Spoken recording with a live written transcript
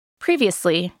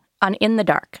Previously on In the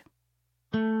Dark.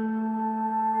 The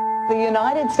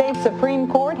United States Supreme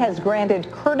Court has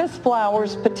granted Curtis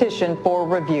Flowers' petition for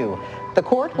review. The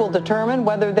court will determine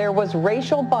whether there was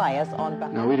racial bias on...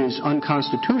 Now, it is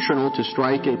unconstitutional to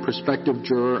strike a prospective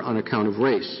juror on account of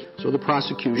race. So the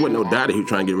prosecution... There wasn't no doubt that he was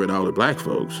trying to get rid of all the black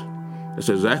folks. That's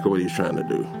exactly what he's trying to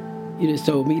do. He just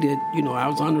told me that, I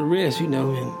was under arrest, and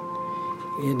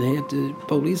they had the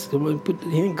police come and put the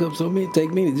handcuffs on me and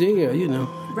take me to jail,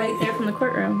 Right there from the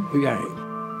courtroom. Right.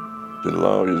 The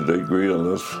lawyers, they agreed on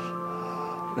this.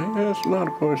 They asked a lot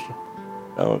of questions.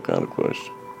 All kind of questions.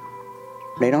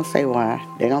 They don't say why.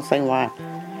 They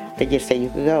just say you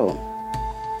could go.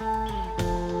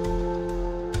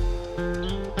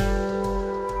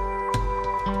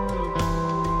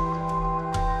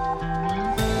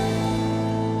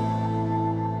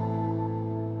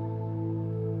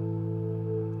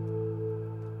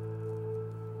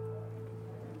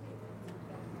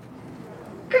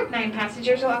 Group 9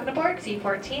 passengers are welcome aboard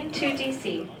E13 to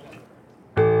DC.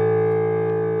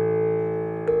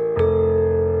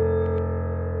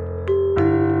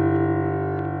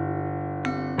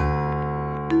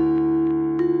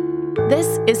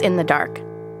 This is In the Dark,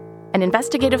 an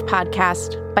investigative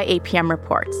podcast by APM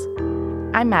Reports.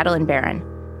 I'm Madeline Barron.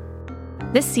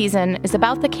 This season is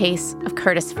about the case of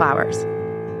Curtis Flowers,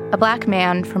 a black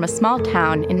man from a small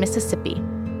town in Mississippi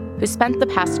who spent the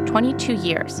past 22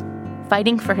 years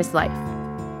fighting for his life,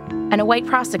 and a white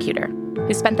prosecutor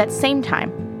who spent that same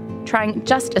time trying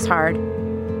just as hard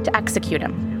to execute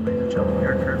him. Ladies and gentlemen, we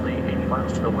are currently 80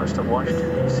 miles to the west of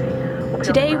Washington, D.C.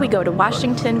 Today we go to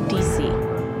Washington, D.C.,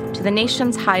 to the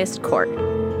nation's highest court,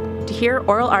 to hear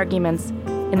oral arguments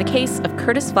in the case of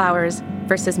Curtis Flowers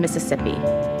versus Mississippi.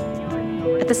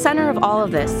 At the center of all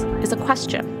of this is a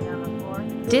question.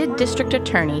 Did District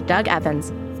Attorney Doug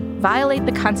Evans violate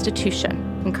the Constitution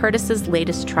in Curtis's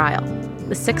latest trial,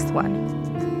 the sixth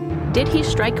one? Did he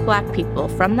strike black people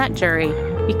from that jury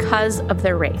because of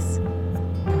their race?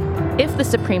 If the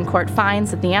Supreme Court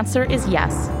finds that the answer is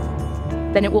yes,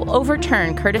 then it will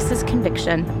overturn Curtis's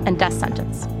conviction and death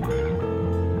sentence.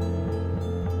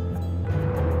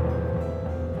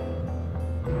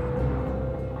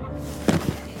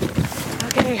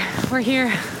 Okay, we're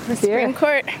here. The Supreme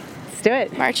Court. Let's do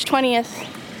it. March 20th.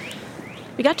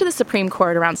 We got to the Supreme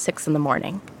Court around 6 in the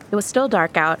morning. It was still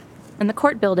dark out, and the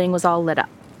court building was all lit up.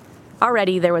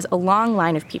 Already there was a long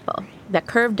line of people that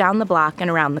curved down the block and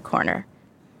around the corner.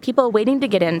 People waiting to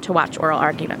get in to watch oral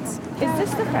arguments. Is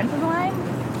this the front of the line?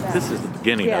 This is the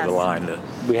beginning Yes. of the line.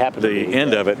 The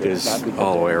end of it is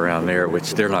all the way around there,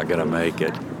 which they're not going to make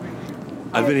it.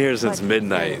 I've been here since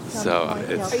midnight, so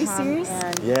it's... Are you serious?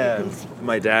 Yeah.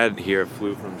 My dad here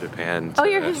flew from Japan. Oh,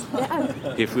 you're his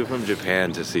dad. He flew from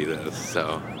Japan to see this,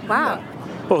 so... Wow.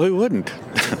 Well, who wouldn't?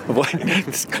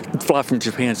 Fly from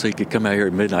Japan so he could come out here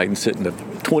at midnight and sit in the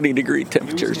 20-degree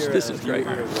temperatures. This is great.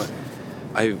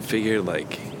 I figured,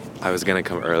 I was going to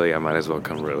come early. I might as well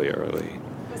come really early.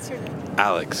 What's your name?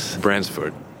 Alex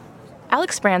Bransford.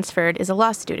 Alex Bransford is a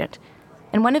law student,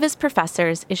 and one of his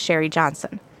professors is Sherry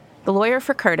Johnson, the lawyer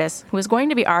for Curtis, who is going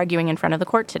to be arguing in front of the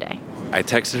court today. I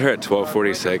texted her at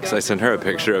 12:46. I sent her a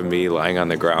picture of me lying on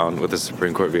the ground with the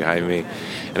Supreme Court behind me,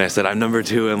 and I said, I'm number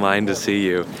 2 in line to see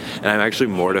you. And I'm actually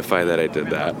mortified that I did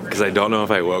that, because I don't know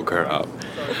if I woke her up.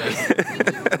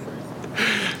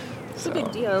 It's a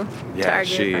big deal Yeah, to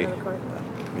argue in front of the court.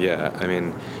 Yeah, I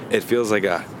mean, it feels like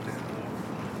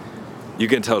you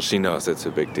can tell she knows it's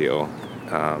a big deal.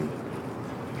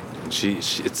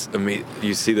 It's amazing.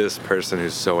 You see this person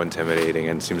who's so intimidating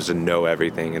and seems to know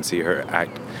everything, and see her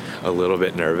act a little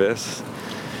bit nervous.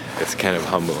 It's kind of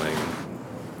humbling.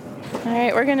 All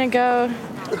right, we're going to go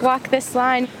walk this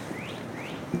line.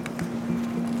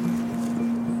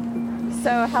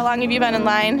 So how long have you been in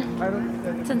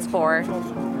line? Since 4.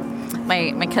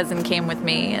 My cousin came with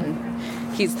me, and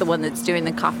he's the one that's doing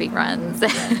the coffee runs.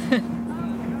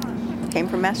 Came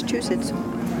from Massachusetts.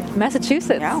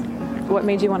 Massachusetts? Yeah. What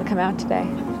made you want to come out today?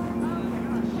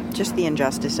 Just the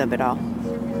injustice of it all.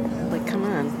 Come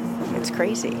on. It's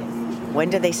crazy. When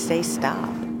do they say stop?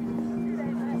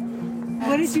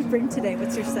 What did you bring today?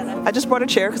 What's your setup? I just brought a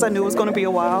chair because I knew it was going to be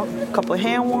a while. A couple of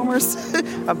hand warmers,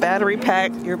 a battery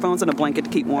pack, earphones, and a blanket to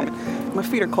keep warm. My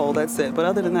feet are cold, that's it. But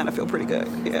other than that, I feel pretty good.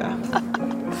 Yeah.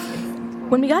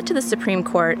 When we got to the Supreme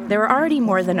Court, there were already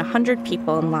more than 100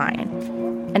 people in line.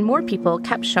 And more people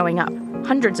kept showing up.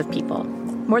 Hundreds of people.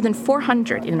 More than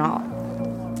 400 in all.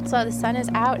 So the sun is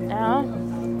out now,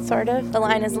 sort of. The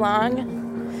line is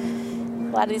long.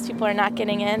 A lot of these people are not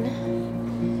getting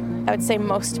in. I would say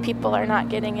most people are not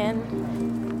getting in.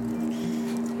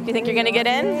 Do you think you're going to get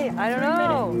in? I don't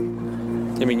know.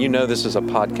 I mean, you know this is a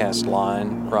podcast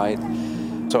line, right?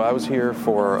 So I was here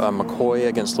for McCoy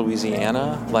against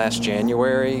Louisiana last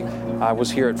January. I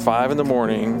was here at 5 in the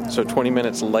morning, so 20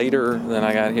 minutes later than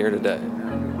I got here today.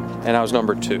 And I was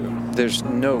number 2. There's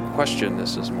no question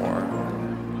this is more.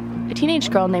 A teenage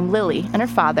girl named Lily and her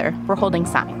father were holding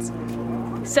signs.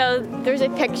 So there's a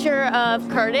picture of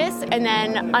Curtis, and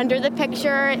then under the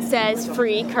picture it says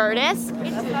Free Curtis.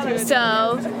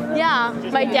 So, yeah,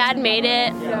 my dad made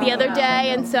it the other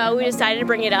day, and so we decided to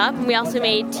bring it up. And we also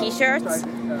made T-shirts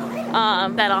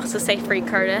that also say Free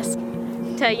Curtis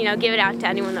to, give it out to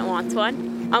anyone that wants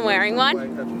one. I'm wearing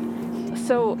one.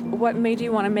 So what made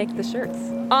you want to make the shirts?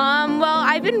 Well,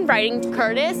 I've been writing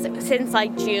Curtis since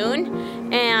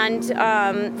June, and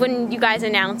when you guys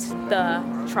announced the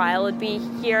trial would be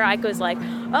here, I was like,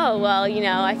 oh, well,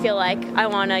 I feel like I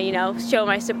want to, show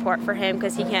my support for him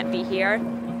because he can't be here.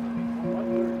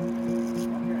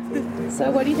 So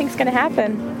what do you think's going to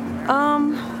happen?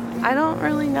 I don't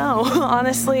really know.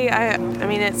 Honestly, I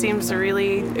mean, it seems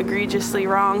really egregiously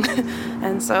wrong,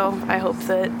 and so I hope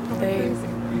that they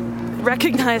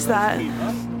recognize that.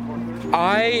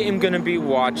 I am going to be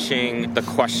watching the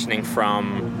questioning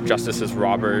from Justices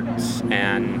Roberts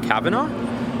and Kavanaugh.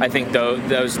 I think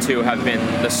those two have been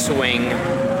the swing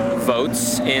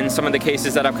votes in some of the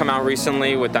cases that have come out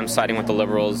recently, with them siding with the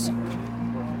liberals.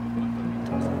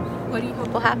 What do you hope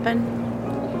will happen?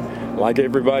 Like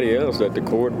everybody else, that the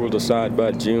court will decide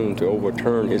by June to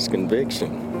overturn his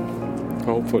conviction.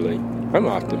 Hopefully. I'm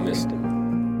optimistic.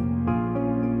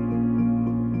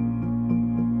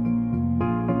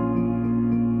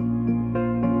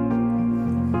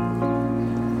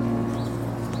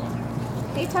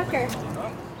 Hey, Tucker.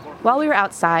 While we were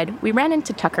outside, we ran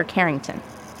into Tucker Carrington,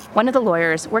 one of the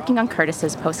lawyers working on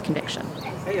Curtis's post-conviction.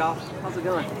 Hey, y'all. How's it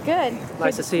going? Good.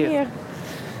 Nice to see you.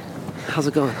 How's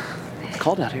it going? It's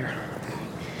cold out here.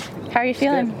 How are you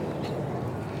feeling?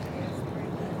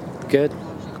 Good.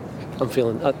 I'm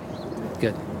feeling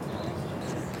good.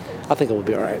 I think it will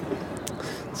be all right.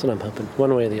 That's what I'm hoping.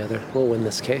 One way or the other, we'll win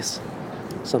this case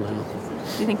somehow.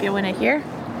 Do you think you'll win it here?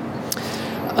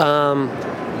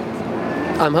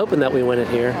 I'm hoping that we win it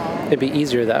here. It'd be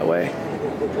easier that way.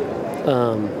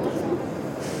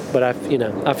 But I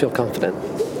feel confident.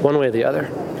 One way or the other,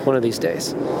 one of these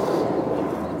days.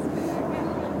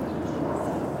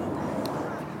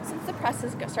 Since the press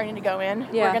is starting to go in,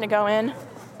 Yeah. we're going to go in.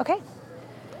 Okay.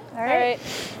 All right.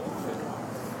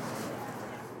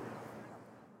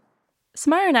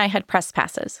 Samara and I had press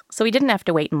passes, so we didn't have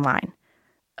to wait in line.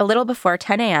 A little before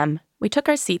 10 a.m., we took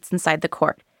our seats inside the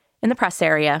court, in the press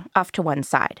area, off to one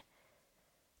side.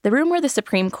 The room where the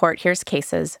Supreme Court hears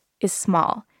cases is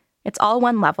small. It's all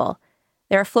one level.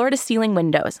 There are floor-to-ceiling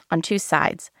windows on 2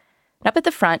 sides. And up at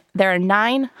the front, there are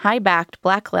 9 high-backed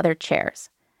black leather chairs.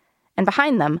 And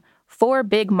behind them, 4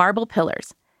 big marble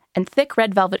pillars and thick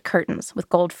red velvet curtains with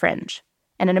gold fringe,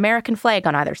 and an American flag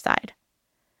on either side.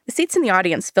 The seats in the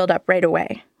audience filled up right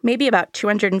away. Maybe about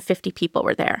 250 people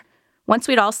were there. Once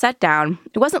we'd all sat down,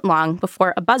 it wasn't long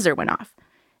before a buzzer went off,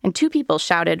 and 2 people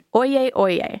shouted, "Oyez,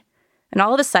 oyez." And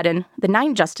all of a sudden, the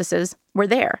 9 justices were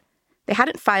there. They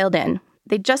hadn't filed in.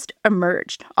 They just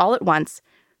emerged, all at once,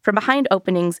 from behind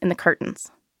openings in the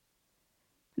curtains.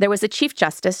 There was the Chief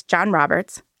Justice, John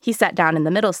Roberts. He sat down in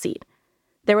the middle seat.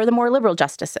 There were the more liberal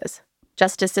justices,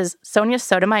 Justices Sonia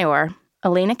Sotomayor,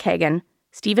 Elena Kagan,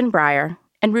 Stephen Breyer,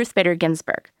 and Ruth Bader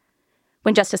Ginsburg.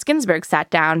 When Justice Ginsburg sat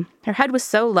down, her head was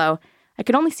so low, I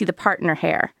could only see the part in her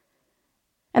hair.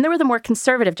 And there were the more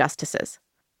conservative justices,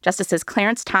 Justices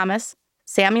Clarence Thomas,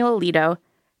 Samuel Alito,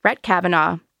 Brett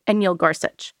Kavanaugh, and Neil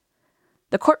Gorsuch.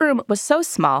 The courtroom was so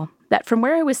small that from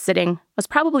where I was sitting was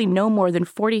probably no more than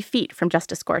 40 feet from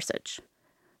Justice Gorsuch.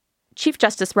 Chief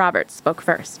Justice Roberts spoke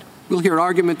first. We'll hear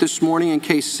argument this morning in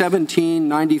Case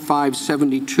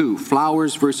 17-9572,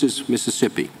 Flowers versus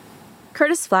Mississippi.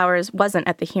 Curtis Flowers wasn't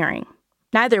at the hearing.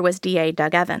 Neither was DA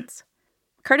Doug Evans.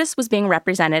 Curtis was being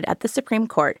represented at the Supreme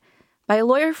Court by a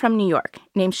lawyer from New York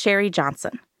named Sherry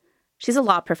Johnson. She's a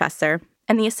law professor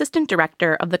and the assistant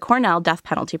director of the Cornell Death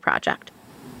Penalty Project.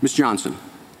 Ms. Johnson.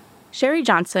 Sherry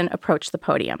Johnson approached the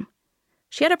podium.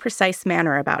 She had a precise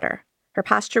manner about her. Her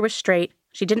posture was straight.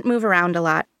 She didn't move around a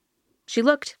lot. She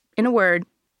looked, in a word,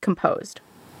 composed.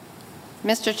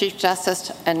 Mr. Chief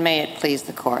Justice, and may it please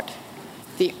the Court,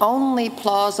 the only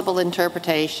plausible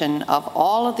interpretation of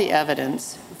all of the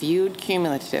evidence viewed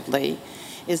cumulatively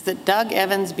is that Doug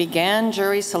Evans began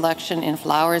jury selection in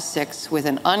Flowers 6 with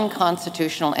an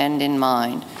unconstitutional end in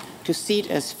mind, to seat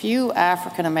as few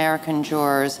African American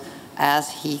jurors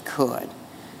as he could.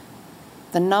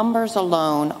 The numbers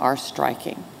alone are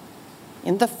striking.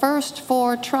 In the first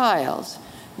 4 trials,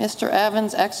 Mr.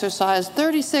 Evans exercised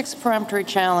 36 peremptory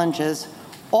challenges,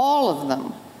 all of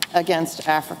them against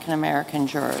African American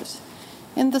jurors.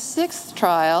 In the 6th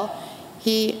trial,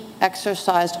 he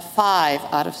exercised 5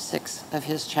 out of 6 of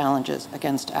his challenges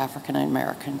against African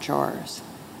American jurors.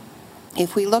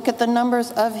 If we look at the numbers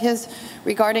of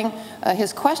regarding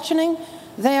his questioning,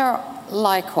 they are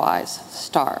likewise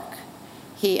stark.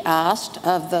 He asked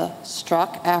of the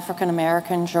struck African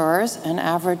American jurors an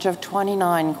average of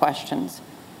 29 questions.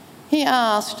 He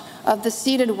asked of the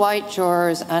seated white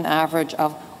jurors an average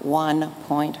of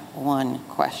 1.1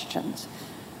 questions.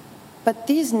 But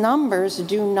these numbers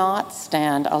do not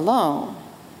stand alone.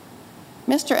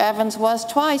 Mr. Evans was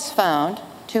twice found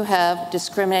to have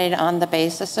discriminated on the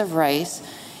basis of race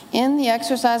in the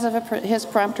exercise of his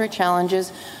peremptory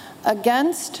challenges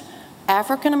against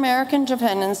African American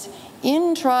defendants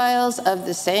in trials of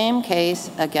the same case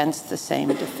against the same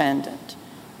defendant.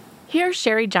 Here,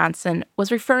 Sherry Johnson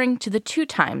was referring to the 2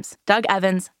 times Doug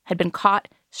Evans had been caught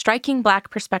striking Black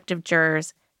prospective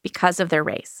jurors because of their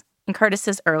race in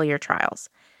Curtis's earlier trials.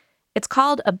 It's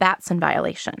called a Batson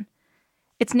violation.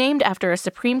 It's named after a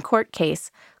Supreme Court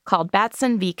case called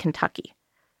Batson v. Kentucky.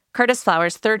 Curtis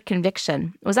Flowers' 3rd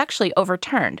conviction was actually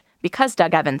overturned because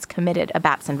Doug Evans committed a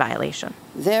Batson violation.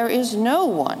 There is no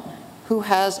one who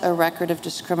has a record of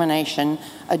discrimination,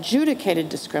 adjudicated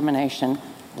discrimination,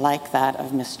 like that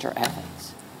of Mr.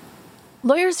 Evans.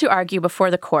 Lawyers who argue before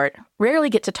the court rarely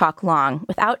get to talk long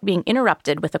without being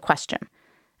interrupted with a question.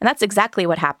 And that's exactly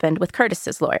what happened with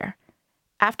Curtis's lawyer.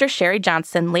 After Sherry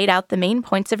Johnson laid out the main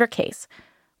points of her case,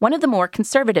 one of the more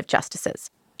conservative justices,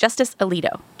 Justice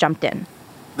Alito, jumped in.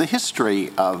 The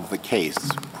history of the case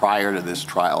prior to this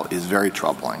trial is very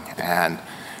troubling, and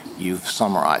you've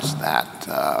summarized that,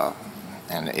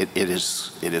 and it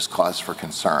is cause for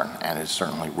concern, and is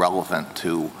certainly relevant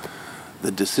to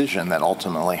the decision that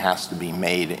ultimately has to be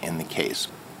made in the case.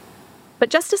 But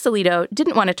Justice Alito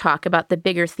didn't want to talk about the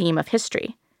bigger theme of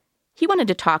history. He wanted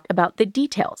to talk about the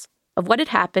details of what had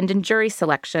happened in jury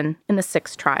selection in the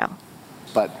 6th trial.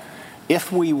 But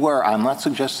if we were, I'm not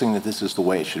suggesting that this is the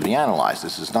way it should be analyzed.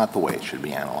 This is not the way it should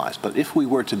be analyzed. But if we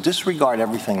were to disregard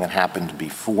everything that happened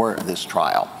before this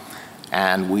trial,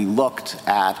 and we looked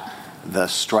at the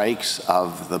strikes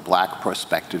of the Black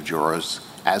prospective jurors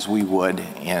as we would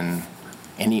in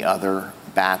any other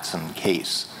Batson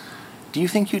case, do you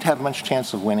think you'd have much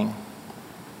chance of winning?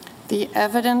 The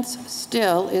evidence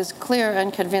still is clear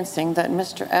and convincing that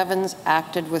Mr. Evans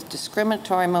acted with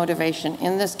discriminatory motivation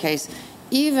in this case,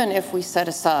 even if we set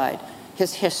aside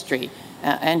his history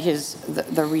and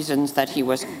the reasons that he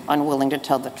was unwilling to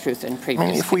tell the truth in previous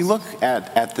cases. If we look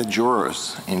at the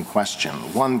jurors in question,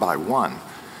 one by one,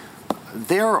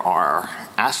 there are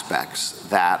aspects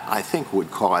that I think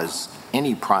would cause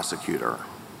any prosecutor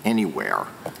anywhere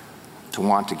to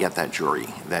want to get that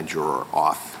juror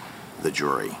off the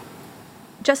jury.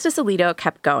 Justice Alito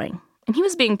kept going, and he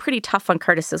was being pretty tough on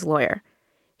Curtis's lawyer.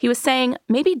 He was saying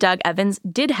maybe Doug Evans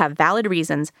did have valid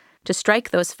reasons to strike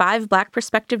those 5 Black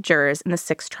prospective jurors in the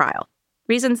 6th trial,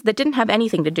 reasons that didn't have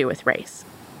anything to do with race.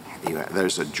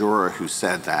 There's a juror who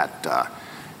said that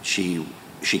she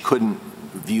couldn't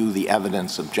view the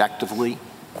evidence objectively.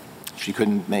 She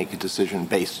couldn't make a decision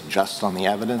based just on the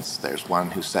evidence. There's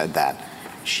one who said that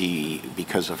she,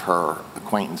 because of her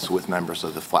acquaintance with members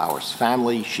of the Flowers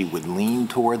family, she would lean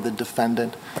toward the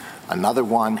defendant. Another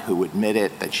one who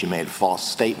admitted that she made a false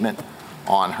statement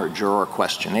on her juror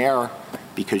questionnaire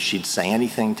because she'd say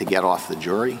anything to get off the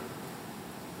jury.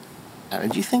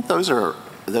 Do you think those are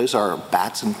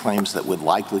Batson claims that would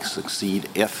likely succeed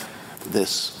if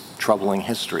this troubling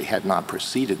history had not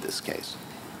preceded this case?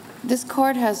 This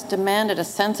court has demanded a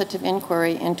sensitive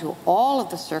inquiry into all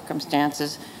of the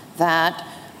circumstances that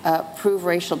prove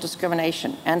racial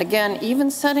discrimination. And again,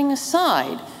 even setting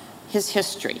aside his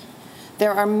history,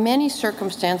 there are many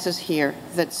circumstances here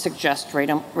that suggest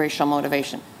racial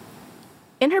motivation.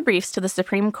 In her briefs to the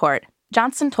Supreme Court,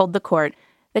 Johnson told the court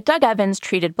that Doug Evans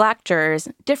treated Black jurors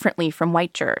differently from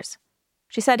white jurors.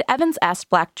 She said Evans asked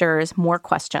Black jurors more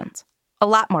questions, a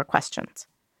lot more questions.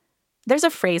 There's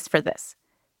a phrase for this: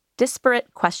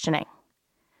 disparate questioning.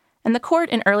 And the court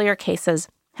in earlier cases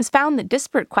has found that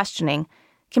disparate questioning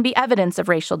can be evidence of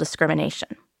racial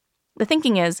discrimination. The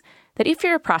thinking is that if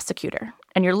you're a prosecutor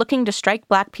and you're looking to strike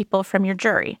Black people from your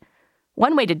jury,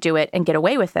 one way to do it and get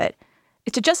away with it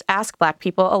is to just ask Black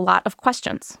people a lot of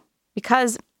questions.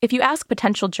 Because if you ask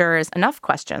potential jurors enough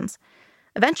questions,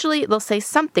 eventually they'll say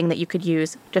something that you could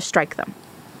use to strike them.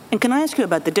 And can I ask you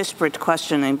about the disparate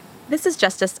questioning? This is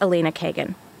Justice Elena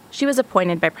Kagan. She was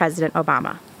appointed by President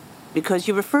Obama. Because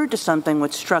you referred to something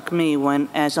which struck me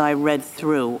as I read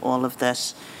through all of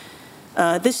this.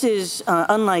 This is,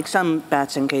 unlike some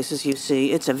Batson cases you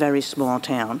see, it's a very small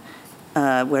town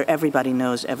where everybody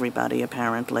knows everybody,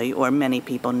 apparently, or many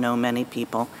people know many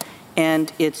people.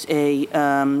 And it's a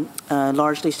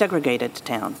largely segregated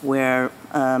town where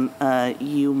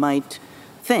you might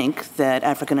think that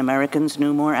African Americans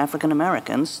knew more African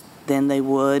Americans than they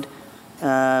would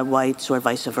whites or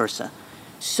vice versa.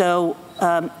 So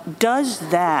does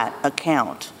that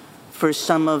account for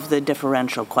some of the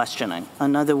differential questioning?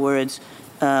 In other words,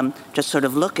 just sort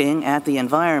of looking at the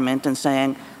environment and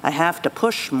saying, I have to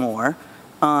push more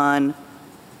on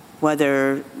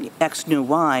whether X knew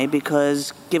Y,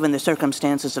 because given the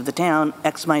circumstances of the town,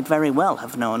 X might very well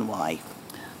have known Y.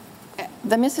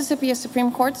 The Mississippi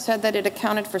Supreme Court said that it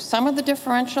accounted for some of the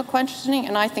differential questioning,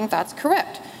 and I think that's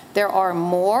correct. There are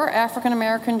more African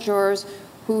American jurors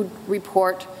who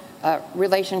report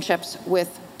relationships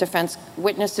with defense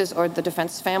witnesses or the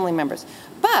defense family members.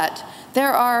 But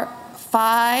there are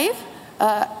five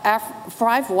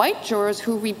white jurors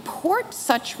who report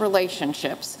such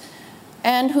relationships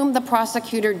and whom the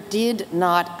prosecutor did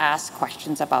not ask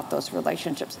questions about those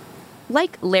relationships.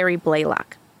 Like Larry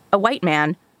Blaylock, a white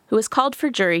man who was called for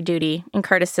jury duty in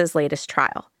Curtis's latest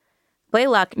trial.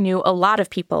 Blaylock knew a lot of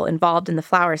people involved in the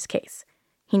Flowers case.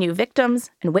 He knew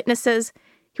victims and witnesses.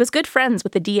 He was good friends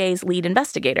with the DA's lead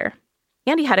investigator.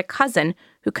 And he had a cousin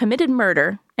who committed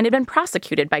murder and had been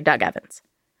prosecuted by Doug Evans.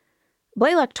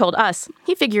 Blaylock told us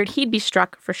he figured he'd be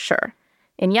struck for sure,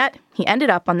 and yet he ended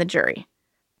up on the jury.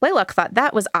 Blaylock thought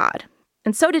that was odd,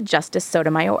 and so did Justice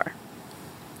Sotomayor.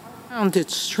 I found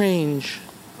it strange,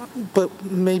 but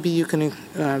maybe you can,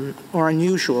 or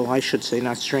unusual, I should say,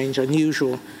 not strange,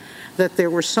 unusual, that there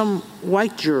were some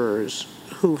white jurors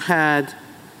who had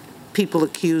people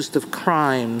accused of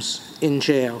crimes in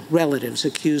jail, relatives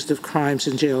accused of crimes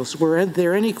in jails. Were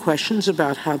there any questions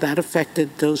about how that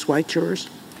affected those white jurors?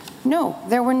 No,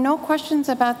 there were no questions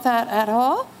about that at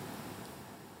all.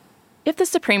 If the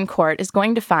Supreme Court is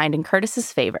going to find in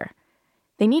Curtis's favor,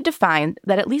 they need to find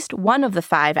that at least one of the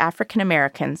 5 African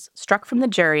Americans struck from the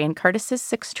jury in Curtis's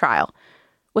 6th trial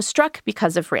was struck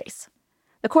because of race.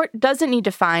 The court doesn't need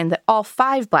to find that all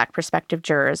 5 black prospective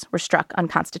jurors were struck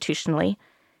unconstitutionally.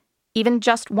 Even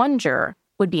just one juror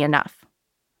would be enough.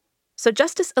 So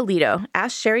Justice Alito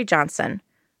asked Sherry Johnson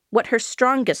what her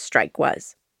strongest strike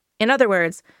was. In other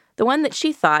words, the one that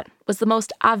she thought was the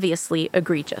most obviously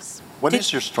egregious. What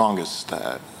is your strongest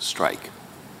strike?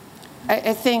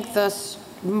 I think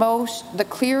the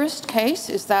clearest case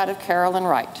is that of Carolyn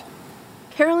Wright.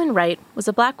 Carolyn Wright was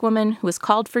a black woman who was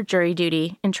called for jury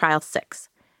duty in Trial 6.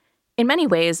 In many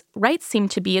ways, Wright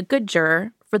seemed to be a good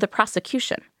juror for the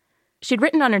prosecution. She'd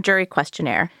written on her jury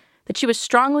questionnaire that she was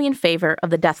strongly in favor of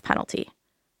the death penalty.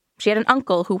 She had an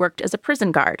uncle who worked as a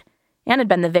prison guard and had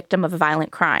been the victim of a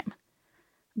violent crime.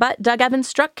 But Doug Evans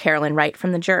struck Carolyn Wright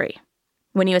from the jury.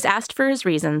 When he was asked for his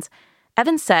reasons,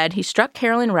 Evans said he struck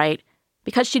Carolyn Wright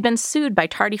because she'd been sued by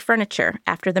Tardy Furniture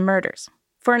after the murders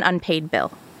for an unpaid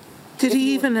bill. Did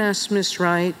he even ask Miss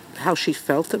Wright how she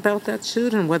felt about that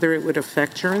suit and whether it would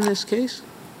affect her in this case?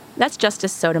 That's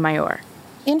Justice Sotomayor.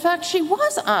 In fact, she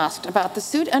was asked about the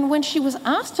suit, and when she was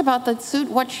asked about the suit,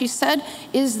 what she said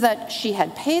is that she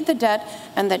had paid the debt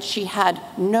and that she had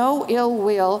no ill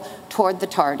will toward the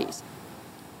Tardys.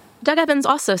 Doug Evans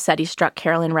also said he struck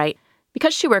Carolyn Wright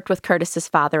because she worked with Curtis's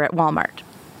father at Walmart.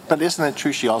 But isn't it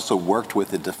true she also worked with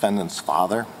the defendant's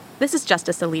father? This is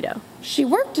Justice Alito. She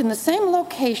worked in the same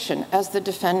location as the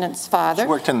defendant's father. She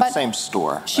worked in the same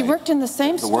store. She worked in the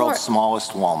same store. The world's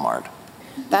smallest Walmart.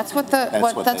 That's what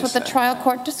the trial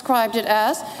court described it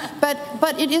as.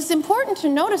 But it is important to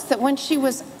notice that when she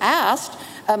was asked,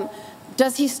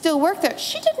 does he still work there?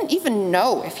 She didn't even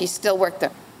know if he still worked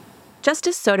there.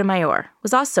 Justice Sotomayor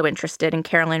was also interested in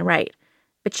Carolyn Wright,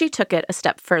 but she took it a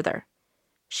step further.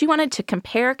 She wanted to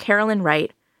compare Carolyn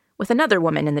Wright with another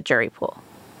woman in the jury pool.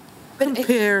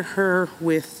 Compare her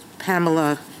with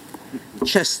Pamela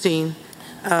Chasteen.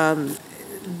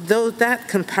 Though that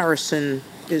comparison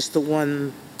is the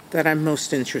one that I'm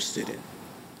most interested in.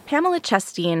 Pamela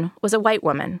Chasteen was a white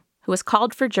woman who was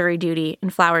called for jury duty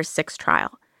in Flowers' 6th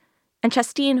trial. And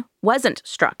Chasteen wasn't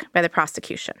struck by the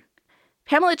prosecution.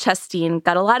 Pamela Chasteen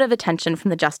got a lot of attention from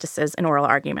the justices in oral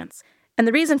arguments. And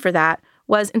the reason for that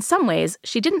was, in some ways,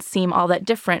 she didn't seem all that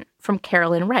different from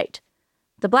Carolyn Wright,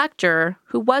 the black juror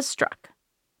who was struck.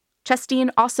 Chasteen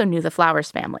also knew the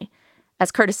Flowers family,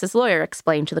 as Curtis's lawyer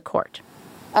explained to the court.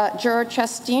 Juror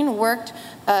Chasteen worked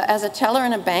as a teller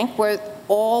in a bank where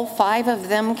all 5 of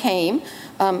them came,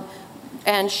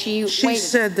 and she waited.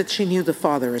 Said that she knew the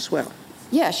father as well.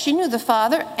 Yes, she knew the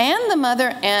father and the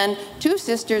mother and 2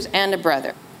 sisters and a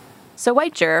brother. So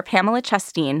white juror Pamela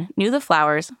Chasteen knew the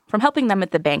Flowers from helping them at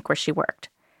the bank where she worked.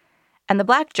 And the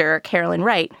black juror Carolyn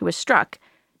Wright, who was struck,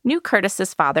 knew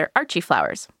Curtis's father, Archie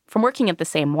Flowers, from working at the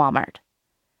same Walmart.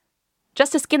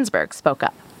 Justice Ginsburg spoke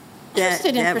up.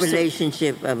 That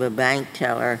relationship of a bank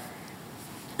teller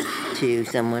to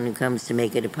someone who comes to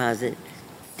make a deposit,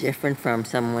 different from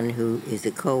someone who is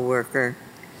a co-worker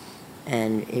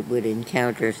and it would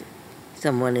encounter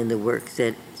someone in the work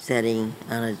setting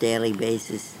on a daily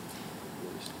basis?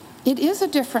 It is a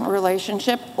different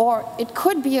relationship, or it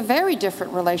could be a very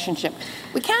different relationship.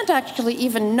 We can't actually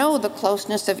even know the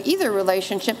closeness of either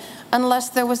relationship unless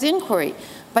there was inquiry.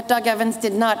 But Doug Evans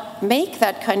did not make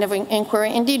that kind of an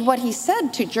inquiry. Indeed, what he said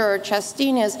to Juror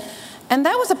Chasteen is, and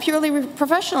that was a purely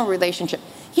professional relationship.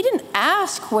 He didn't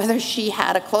ask whether she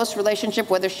had a close relationship,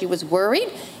 whether she was worried.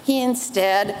 He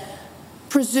instead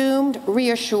presumed,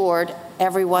 reassured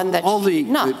everyone that she did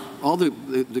not.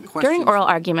 The During oral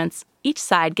arguments, each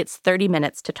side gets 30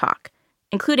 minutes to talk,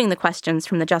 including the questions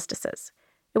from the justices.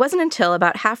 It wasn't until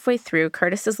about halfway through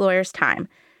Curtis's lawyer's time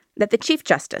that the Chief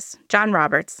Justice, John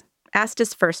Roberts, asked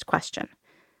his first question.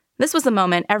 This was the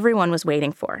moment everyone was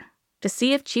waiting for, to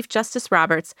see if Chief Justice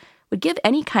Roberts would give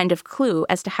any kind of clue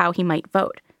as to how he might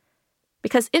vote.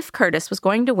 Because if Curtis was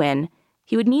going to win,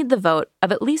 he would need the vote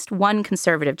of at least one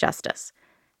conservative justice.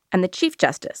 And the Chief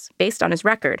Justice, based on his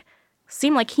record,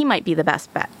 seemed like he might be the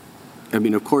best bet. I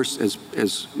mean, of course,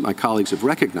 as my colleagues have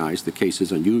recognized, the case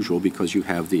is unusual because you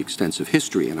have the extensive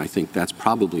history, and I think that's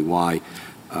probably why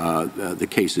the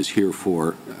case is here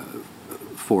for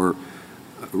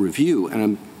review. And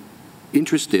I'm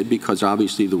interested, because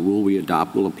obviously the rule we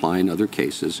adopt will apply in other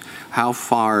cases, how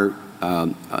far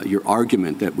your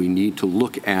argument that we need to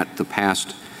look at the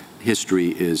past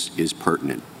history is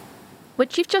pertinent. What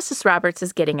Chief Justice Roberts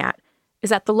is getting at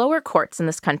is that the lower courts in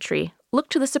this country look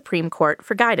to the Supreme Court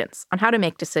for guidance on how to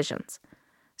make decisions.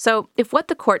 So if what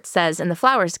the court says in the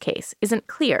Flowers case isn't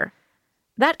clear,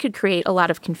 that could create a lot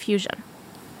of confusion.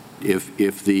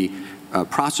 If the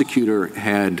prosecutor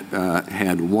had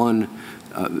one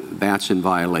Batson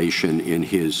violation in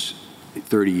his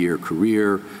 30-year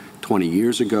career 20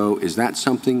 years ago, is that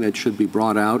something that should be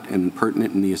brought out and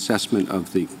pertinent in the assessment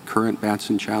of the current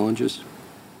Batson challenges?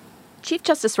 Chief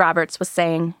Justice Roberts was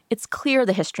saying it's clear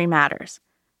the history matters.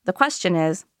 The question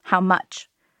is, how much?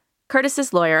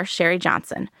 Curtis's lawyer, Sherry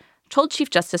Johnson, told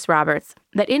Chief Justice Roberts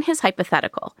that in his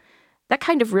hypothetical, that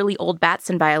kind of really old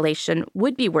Batson violation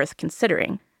would be worth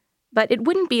considering, but it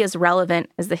wouldn't be as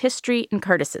relevant as the history in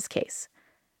Curtis's case,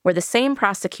 where the same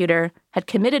prosecutor had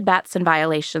committed Batson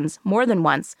violations more than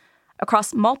once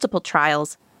across multiple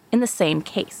trials in the same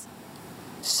case.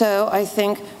 So I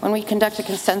think when we conduct a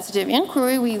sensitive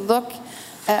inquiry, we look,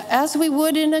 as we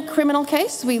would in a criminal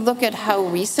case, we look at how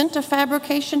recent a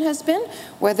fabrication has been,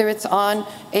 whether it's on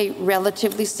a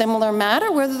relatively similar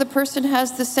matter, whether the person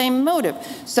has the same motive.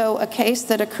 So a case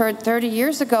that occurred 30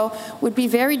 years ago would be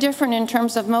very different in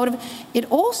terms of motive.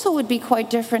 It also would be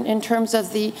quite different in terms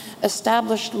of the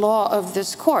established law of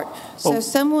this court. So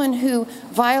someone who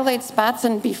violates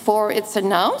Batson before it's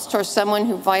announced, or someone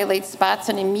who violates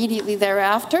Batson immediately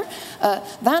thereafter,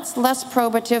 that's less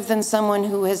probative than someone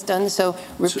who has done so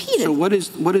repeatedly. So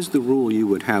what is the rule you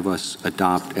would have us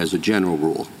adopt as a general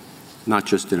rule, not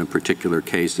just in a particular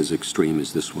case as extreme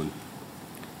as this one?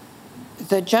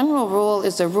 The general rule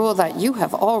is a rule that you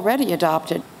have already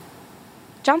adopted.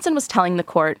 Johnson was telling the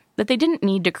court that they didn't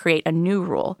need to create a new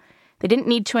rule. They didn't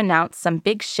need to announce some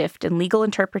big shift in legal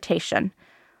interpretation.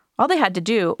 All they had to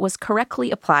do was correctly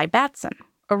apply Batson,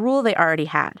 a rule they already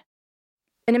had.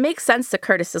 And it makes sense that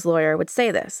Curtis's lawyer would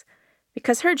say this,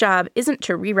 because her job isn't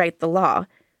to rewrite the law,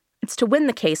 it's to win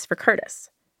the case for Curtis.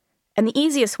 And the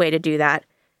easiest way to do that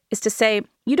is to say,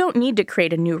 you don't need to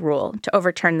create a new rule to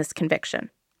overturn this conviction.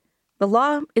 The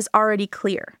law is already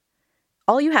clear.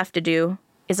 All you have to do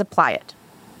is apply it.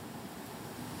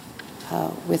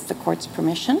 With the court's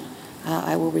permission,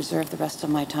 I will reserve the rest of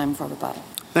my time for rebuttal.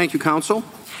 Thank you, counsel.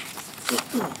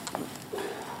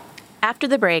 After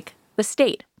the break, the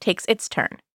state takes its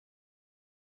turn.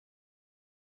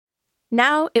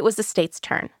 Now it was the state's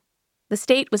turn. The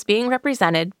state was being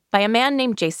represented by a man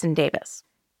named Jason Davis.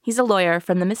 He's a lawyer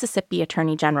from the Mississippi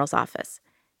Attorney General's office.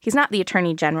 He's not the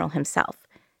Attorney General himself.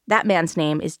 That man's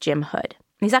name is Jim Hood.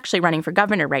 He's actually running for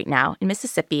governor right now in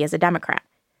Mississippi as a Democrat.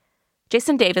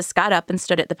 Jason Davis got up and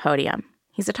stood at the podium.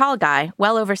 He's a tall guy,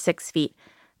 well over 6 feet,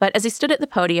 but as he stood at the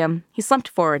podium, he slumped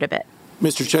forward a bit.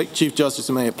 Mr. Chief Justice,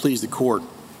 and may it please the court.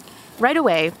 Right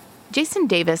away, Jason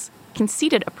Davis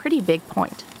conceded a pretty big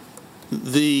point.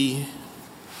 The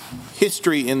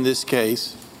history in this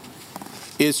case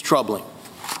is troubling.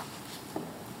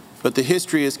 But the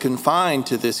history is confined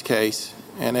to this case,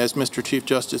 and as Mr. Chief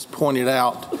Justice pointed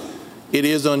out, it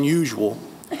is unusual.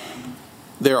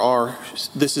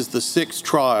 This is the 6th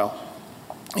trial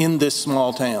in this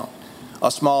small town, a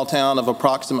small town of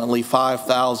approximately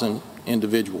 5,000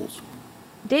 individuals.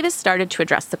 Davis started to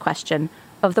address the question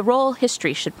of the role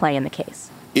history should play in the case.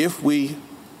 If we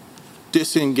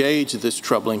disengage this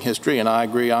troubling history, and I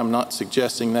agree, I'm not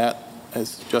suggesting that,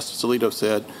 as Justice Alito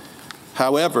said.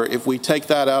 However, if we take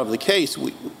that out of the case,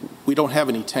 we don't have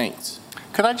any taints.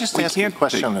 Could I just ask you a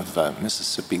question of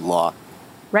Mississippi law?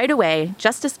 Right away,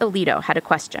 Justice Alito had a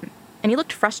question, and he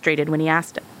looked frustrated when he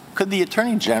asked it. Could the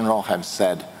Attorney General have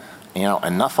said,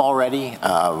 enough already?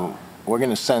 We're going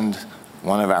to send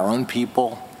one of our own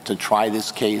people to try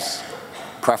this case,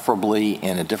 preferably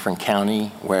in a different county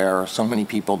where so many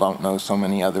people don't know so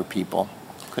many other people.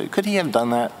 Could he have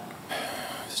done that?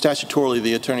 Statutorily,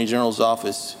 the Attorney General's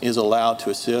office is allowed to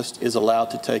assist, is allowed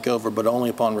to take over, but only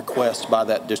upon request by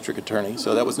that district attorney.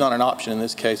 So that was not an option in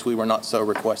this case. We were not so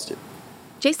requested.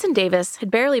 Jason Davis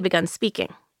had barely begun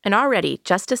speaking, and already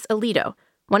Justice Alito,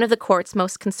 one of the court's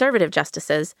most conservative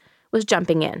justices, was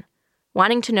jumping in,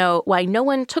 wanting to know why no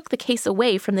one took the case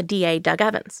away from the DA, Doug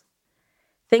Evans.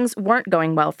 Things weren't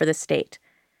going well for the state.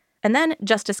 And then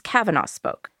Justice Kavanaugh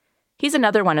spoke. He's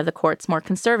another one of the court's more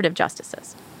conservative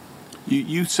justices.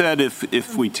 You said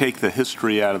if we take the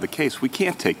history out of the case, we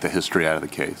can't take the history out of the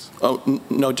case. Oh,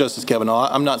 no, Justice Kavanaugh,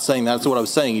 I'm not saying that. That's what I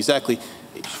was saying exactly.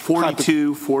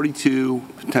 42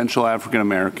 potential African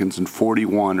Americans and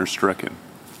 41 are stricken,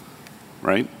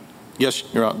 right? Yes,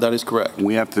 Your Honor, that is correct.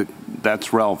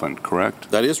 That's relevant,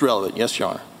 correct? That is relevant, yes, Your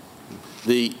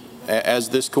Honor. As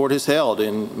this court has held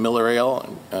in Miller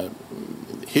Ale,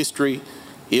 history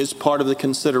is part of the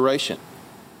consideration.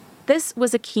 This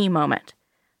was a key moment.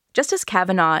 Justice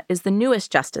Kavanaugh is the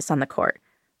newest justice on the court,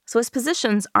 so his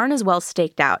positions aren't as well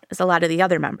staked out as a lot of the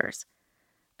other members.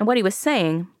 And what he was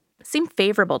saying seemed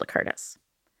favorable to Curtis.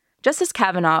 Justice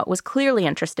Kavanaugh was clearly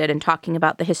interested in talking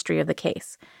about the history of the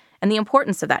case and the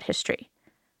importance of that history.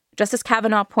 Justice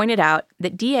Kavanaugh pointed out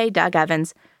that DA Doug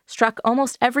Evans struck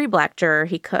almost every black juror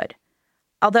he could.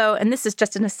 Although, and this is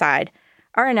just an aside,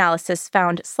 our analysis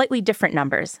found slightly different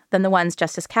numbers than the ones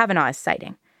Justice Kavanaugh is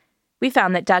citing. We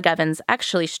found that Doug Evans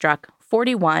actually struck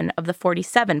 41 of the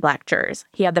 47 black jurors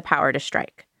he had the power to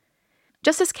strike.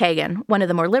 Justice Kagan, one of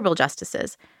the more liberal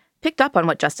justices, picked up on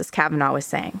what Justice Kavanaugh was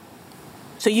saying.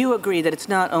 So you agree that it's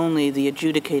not only the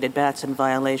adjudicated Batson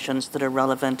violations that are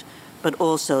relevant, but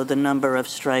also the number of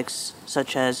strikes,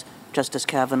 such as Justice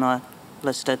Kavanaugh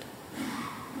listed?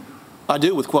 I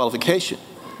do, with qualification.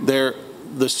 The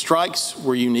strikes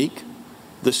were unique.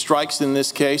 The strikes in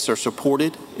this case are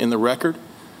supported in the record.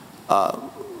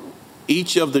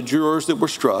 Each of the jurors that were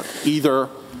struck either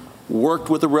worked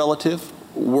with a relative,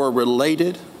 were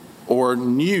related, or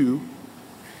knew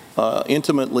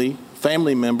intimately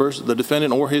family members, the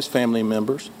defendant or his family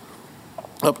members,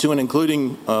 up to and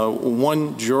including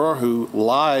one juror who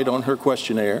lied on her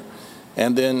questionnaire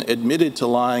and then admitted to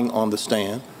lying on the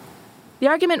stand. The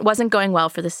argument wasn't going well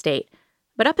for the state,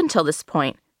 but up until this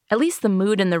point, at least the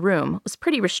mood in the room was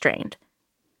pretty restrained.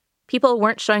 People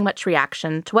weren't showing much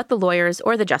reaction to what the lawyers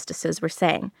or the justices were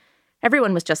saying.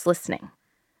 Everyone was just listening.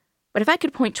 But if I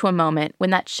could point to a moment when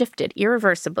that shifted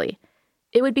irreversibly,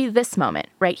 it would be this moment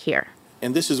right here.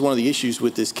 And this is one of the issues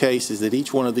with this case, is that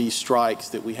each one of these strikes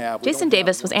that we have... Jason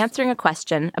Davis was answering a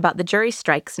question about the jury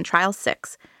strikes in Trial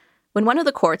 6 when one of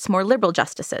the court's more liberal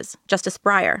justices, Justice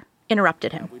Breyer,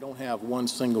 interrupted him. We don't have one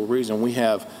single reason. We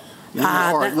have...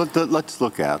 All right, let's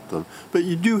look at them. But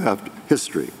you do have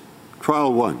history.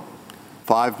 Trial 1,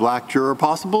 5 black juror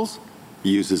possibles.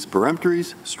 He uses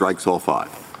peremptories, strikes all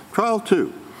 5. Trial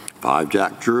 2, 5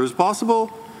 black jurors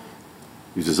possible.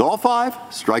 Uses all 5,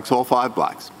 strikes all 5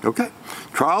 blacks. Okay.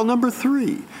 Trial number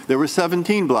 3, there were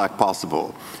 17 black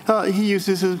possible. He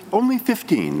uses only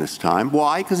 15 this time.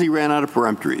 Why? Because he ran out of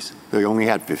peremptories. He only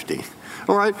had 15.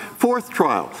 All right, 4th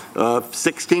trial,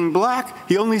 16 black,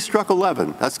 he only struck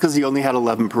 11. That's because he only had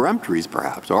 11 peremptories,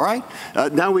 perhaps, all right?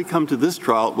 Now we come to this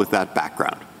trial with that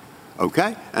background,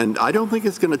 okay? And I don't think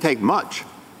it's going to take much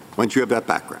once you have that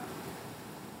background.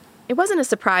 It wasn't a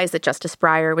surprise that Justice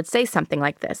Breyer would say something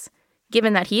like this,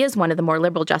 given that he is one of the more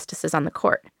liberal justices on the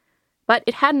court. But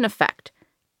it had an effect.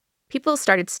 People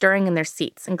started stirring in their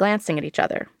seats and glancing at each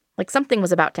other, like something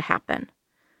was about to happen.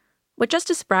 What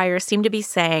Justice Breyer seemed to be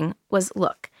saying was,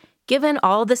 look, given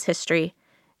all this history,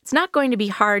 it's not going to be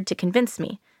hard to convince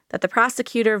me that the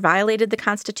prosecutor violated the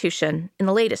Constitution in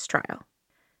the latest trial.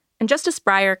 And Justice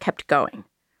Breyer kept going,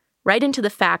 right into the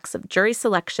facts of jury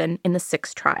selection in the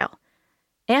 6th trial,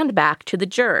 and back to the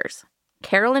jurors,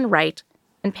 Carolyn Wright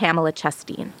and Pamela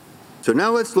Chasteen. So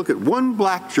now let's look at one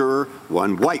black juror,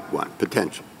 one white one,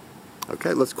 potential.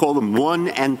 Okay, let's call them 1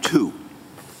 and 2.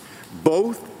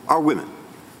 Both are women.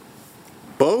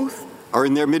 Both are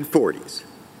in their mid-40s.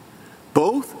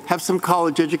 Both have some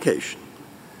college education.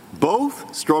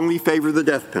 Both strongly favor the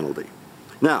death penalty.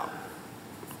 Now,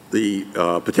 the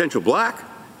potential black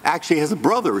actually has a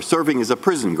brother serving as a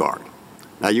prison guard.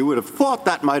 Now, you would have thought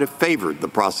that might have favored the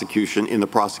prosecution in the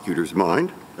prosecutor's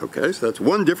mind. Okay, so that's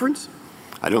one difference.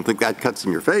 I don't think that cuts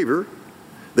in your favor.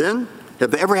 Then, have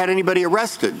they ever had anybody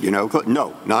arrested?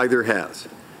 No, neither has.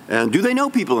 And do they know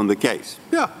people in the case?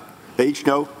 Yeah. They each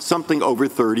know something over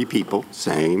 30 people.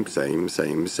 Same.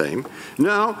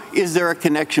 Now, is there a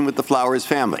connection with the Flowers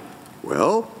family?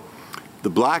 Well, the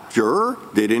black juror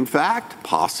did, in fact,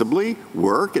 possibly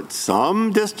work at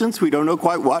some distance, we don't know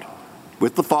quite what,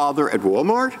 with the father at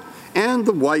Walmart, and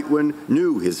the white one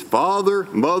knew his father,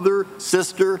 mother,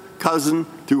 sister, cousin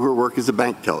through her work as a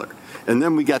bank teller. And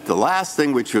then we get the last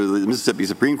thing, which the Mississippi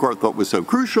Supreme Court thought was so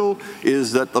crucial,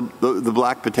 is that the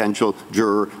black potential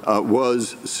juror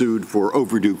was sued for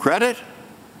overdue credit,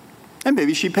 and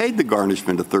maybe she paid the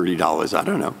garnishment of $30, I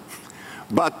don't know.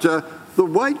 But the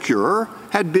white juror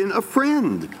had been a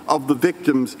friend of the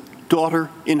victim's daughter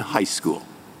in high school.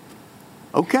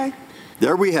 Okay,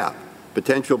 there we have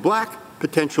potential black,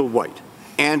 potential white,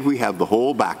 and we have the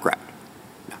whole background.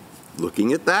 Now,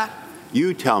 looking at that,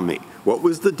 you tell me, what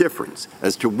was the difference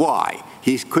as to why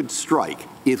he could strike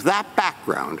if that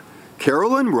background,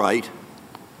 Carolyn Wright,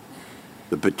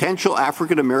 the potential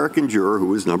African-American juror who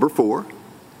was number 4,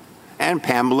 and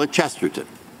Pamela Chesterton,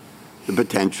 the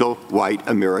potential white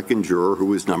American juror who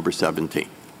was number 17.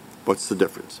 What's the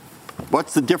difference?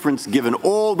 What's the difference given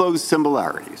all those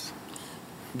similarities?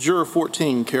 Juror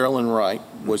 14, Carolyn Wright,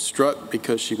 was struck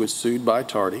because she was sued by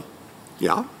Tardy.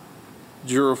 Yeah.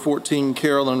 Juror 14,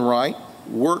 Carolyn Wright,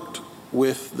 worked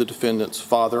with the defendant's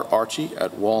father, Archie,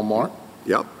 at Walmart.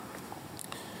 Yep.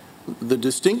 The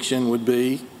distinction would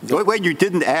be... Wait, you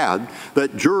didn't add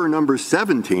that juror number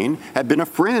 17 had been a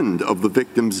friend of the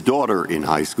victim's daughter in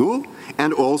high school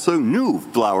and also knew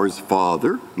Flowers'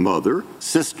 father, mother,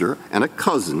 sister, and a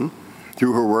cousin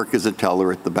through her work as a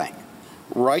teller at the bank.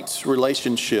 Wright's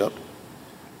relationship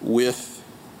with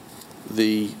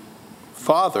the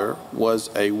father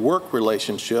was a work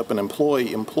relationship, an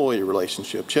employee-employee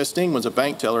relationship. Chestine was a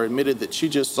bank teller, admitted that she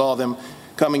just saw them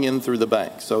coming in through the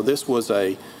bank. So this was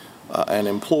an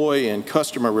employee and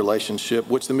customer relationship,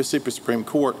 which the Mississippi Supreme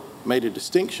Court made a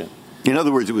distinction. In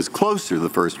other words, it was closer, the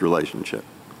first relationship.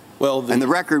 Well, and the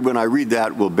record, when I read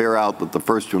that, will bear out that the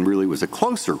first one really was a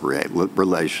closer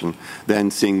relation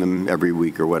than seeing them every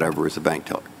week or whatever as a bank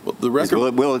teller. Well, the record,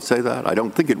 will it say that? I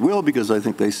don't think it will, because I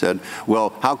think they said,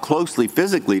 well, how closely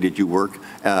physically did you work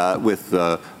with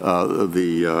the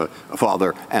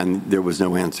father? And there was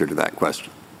no answer to that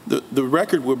question. The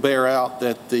record will bear out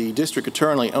that the district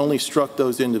attorney only struck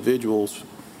those individuals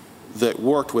that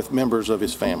worked with members of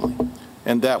his family,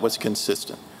 and that was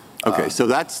consistent. Okay, so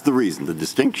that's the reason. The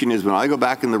distinction is when I go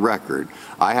back in the record,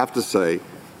 I have to say,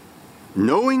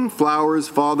 knowing Flowers'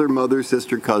 father, mother,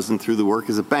 sister, cousin through the work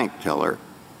as a bank teller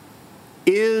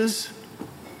is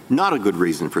not a good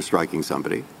reason for striking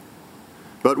somebody,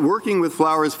 but working with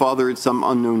Flowers' father at some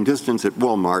unknown distance at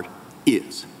Walmart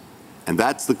is. And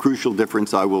that's the crucial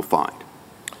difference I will find.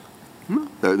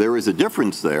 There is a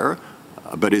difference there,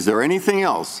 but is there anything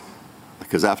else?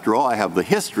 Because after all, I have the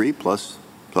history, plus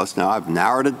now I've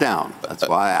narrowed it down. That's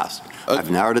why I asked.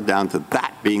 I've narrowed it down to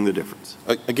that being the difference.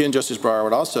 Again, Justice Breyer, I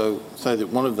would also say that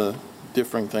one of the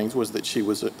differing things was that she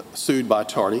was sued by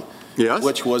Tardy, yes,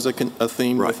 which was a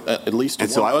theme with at least and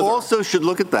one so I other. also should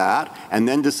look at that and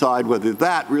then decide whether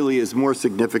that really is more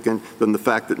significant than the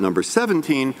fact that number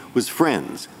 17 was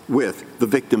friends with the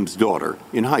victim's daughter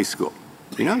in high school.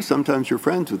 You know, sometimes you're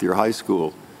friends with your high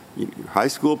school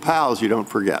pals you don't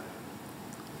forget.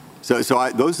 So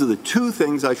those are the two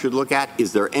things I should look at.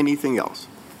 Is there anything else?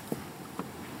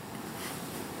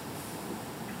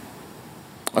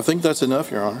 I think that's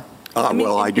enough, Your Honor.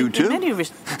 Well, I do too. In many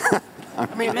respects,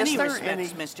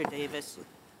 Mr. Davis.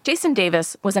 Jason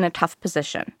Davis was in a tough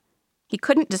position. He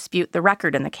couldn't dispute the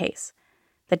record in the case,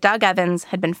 that Doug Evans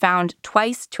had been found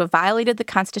twice to have violated the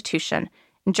Constitution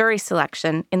in jury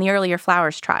selection in the earlier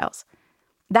Flowers trials.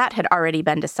 That had already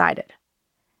been decided.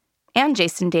 And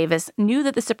Jason Davis knew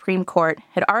that the Supreme Court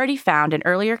had already found in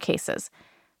earlier cases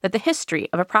that the history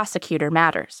of a prosecutor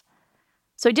matters.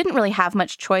 So he didn't really have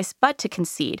much choice but to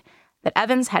concede that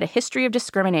Evans had a history of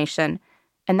discrimination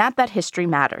and that history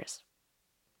matters.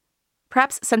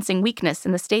 Perhaps sensing weakness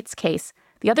in the state's case,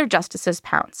 the other justices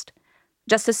pounced.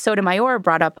 Justice Sotomayor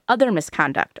brought up other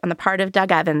misconduct on the part of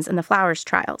Doug Evans in the Flowers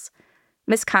trials,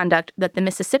 misconduct that the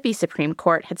Mississippi Supreme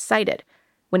Court had cited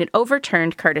when it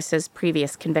overturned Curtis's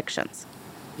previous convictions.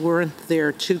 Weren't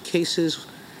there 2 cases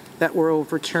that were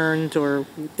overturned or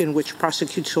in which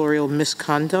prosecutorial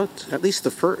misconduct, at least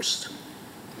the first,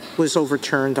 was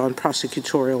overturned on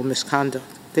prosecutorial misconduct?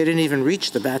 They didn't even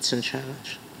reach the Batson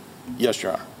challenge. Yes,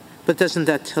 Your Honor. But doesn't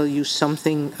that tell you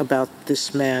something about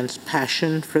this man's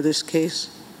passion for this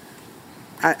case?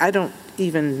 I don't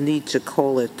even need to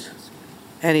call it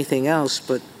anything else,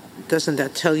 but doesn't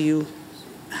that tell you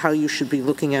how you should be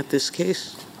looking at this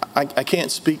case? I can't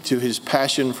speak to his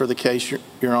passion for the case,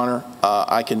 Your Honor.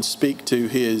 I can speak to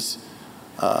his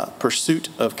pursuit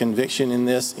of conviction in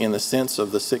this, in the sense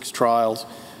of the 6 trials,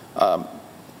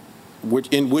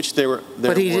 in which there were.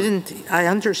 But he didn't. I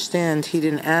understand he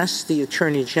didn't ask the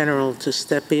Attorney General to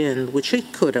step in, which he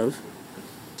could have,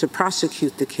 to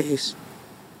prosecute the case.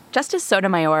 Justice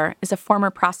Sotomayor is a former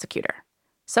prosecutor.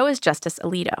 So is Justice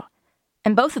Alito.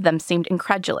 And both of them seemed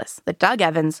incredulous that Doug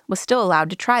Evans was still allowed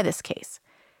to try this case.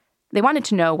 They wanted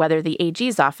to know whether the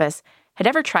AG's office had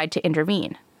ever tried to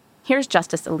intervene. Here's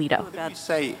Justice Alito. I'd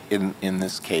say in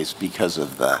this case, because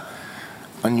of the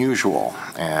unusual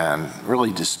and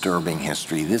really disturbing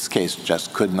history, this case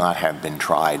just could not have been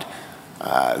tried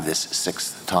this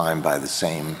 6th time by the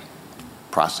same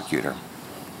prosecutor.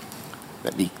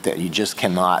 That you just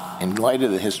cannot, in light of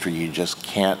the history, you just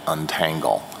can't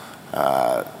untangle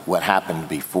what happened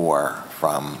before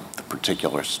from the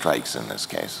particular strikes in this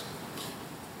case.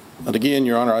 But again,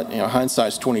 Your Honor,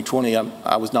 hindsight's 20/20.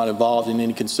 I was not involved in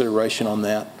any consideration on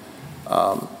that.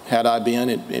 Had I been,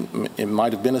 it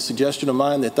might have been a suggestion of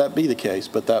mine that be the case,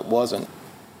 but that wasn't.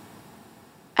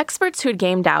 Experts who had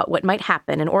gamed out what might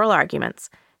happen in oral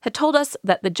arguments had told us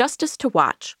that the justice to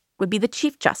watch would be the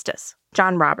Chief Justice,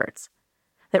 John Roberts.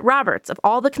 That Roberts, of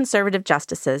all the conservative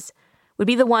justices, would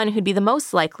be the one who'd be the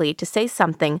most likely to say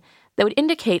something that would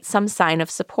indicate some sign of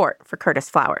support for Curtis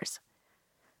Flowers.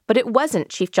 But it wasn't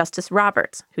Chief Justice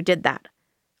Roberts who did that.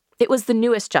 It was the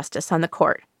newest justice on the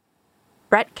court,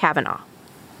 Brett Kavanaugh.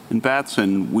 In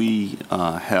Batson, we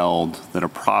held that a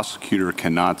prosecutor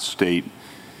cannot state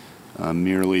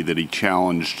merely that he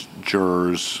challenged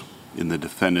jurors in the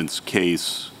defendant's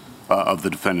case of the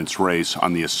defendant's race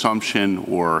on the assumption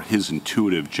or his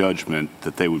intuitive judgment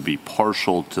that they would be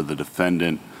partial to the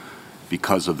defendant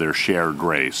because of their shared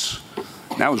race.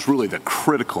 That was really the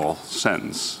critical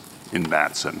sentence in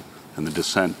Batson, and the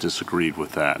dissent disagreed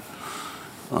with that.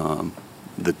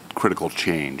 The critical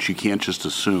change. You can't just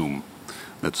assume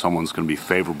that someone's going to be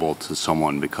favorable to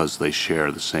someone because they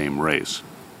share the same race.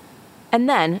 And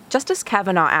then Justice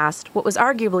Kavanaugh asked what was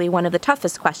arguably one of the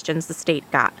toughest questions the state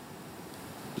got.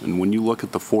 And when you look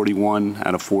at the 41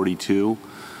 out of 42,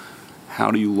 how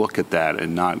do you look at that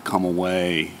and not come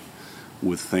away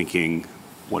with thinking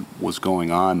what was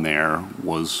going on there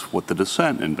was what the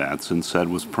dissent in Batson said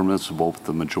was permissible, but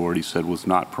the majority said was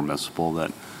not permissible,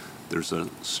 that there's a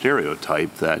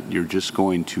stereotype that you're just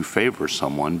going to favor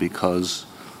someone because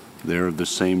they're the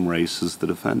same race as the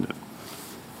defendant?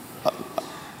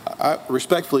 I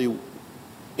respectfully,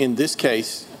 in this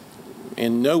case,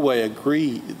 in no way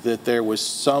agree that there was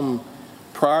some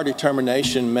prior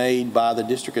determination made by the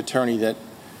district attorney that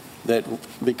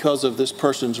because of this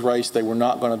person's race, they were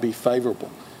not going to be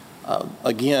favorable.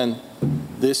 Again,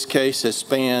 this case has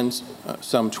spanned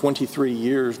some 23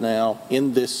 years now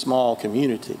in this small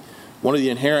community. One of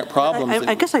the inherent problems...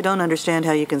 I guess I don't understand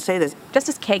how you can say this.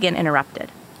 Justice Kagan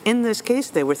interrupted. In this case,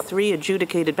 there were 3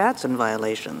 adjudicated Batson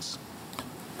violations.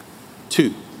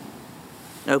 2.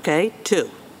 Okay, 2.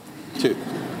 2.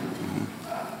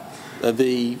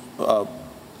 The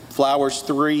Flowers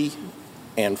 3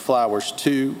 and Flowers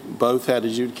 2 both had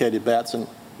adjudicated Batson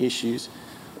issues.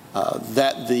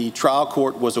 That the trial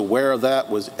court was aware of that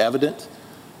was evident.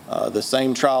 The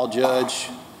same trial judge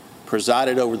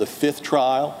presided over the 5th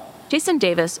trial. Jason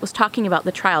Davis was talking about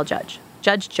the trial judge,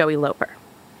 Judge Joey Loper.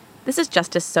 This is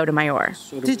Justice Sotomayor.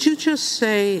 Did you just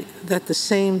say that the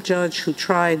same judge who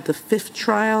tried the 5th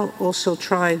trial also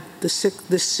tried this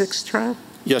 6th trial?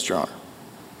 Yes, Your Honor.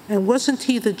 And wasn't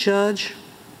he the judge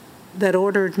that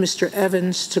ordered Mr.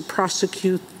 Evans to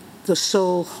prosecute the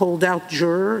sole holdout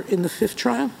juror in the 5th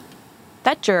trial?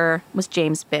 That juror was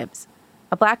James Bibbs,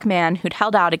 a black man who'd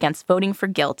held out against voting for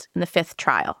guilt in the 5th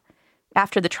trial.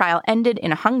 After the trial ended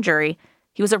in a hung jury,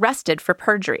 he was arrested for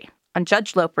perjury on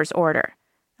Judge Loper's order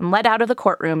and led out of the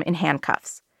courtroom in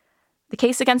handcuffs. The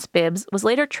case against Bibbs was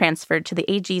later transferred to the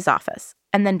AG's office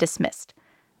and then dismissed.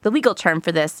 The legal term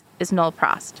for this is null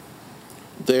prost.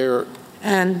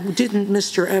 And didn't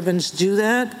Mr. Evans do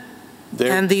that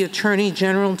And the Attorney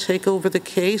General take over the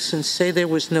case and say there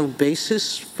was no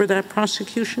basis for that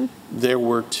prosecution? There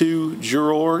were 2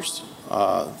 jurors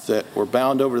that were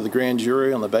bound over to the grand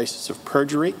jury on the basis of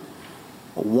perjury.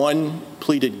 One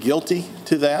pleaded guilty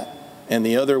to that, and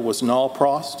the other was null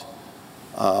prost.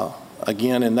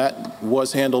 Again, and that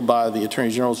was handled by the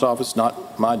Attorney General's office,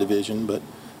 not my division, but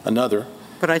another.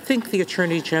 But I think the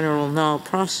Attorney General null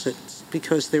prost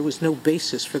because there was no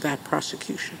basis for that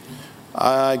prosecution.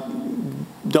 I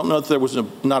don't know if there was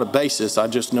not a basis. I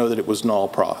just know that it was null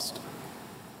prost.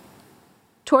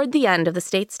 Toward the end of the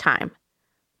state's time,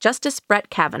 Justice Brett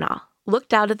Kavanaugh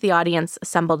looked out at the audience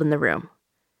assembled in the room.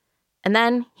 And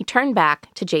then he turned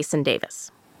back to Jason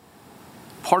Davis.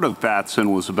 Part of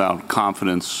Batson was about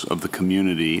confidence of the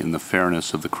community in the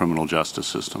fairness of the criminal justice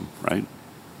system, right?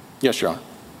 Yes, Your Honor.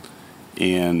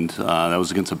 And that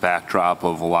was against a backdrop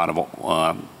of a lot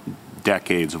of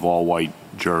decades of all-white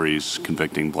juries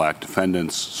convicting black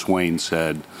defendants. Swain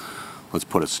said, let's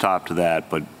put a stop to that,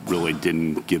 but really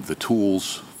didn't give the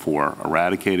tools for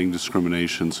eradicating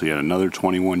discrimination. So you had another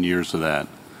 21 years of that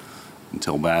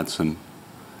until Batson.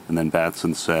 And then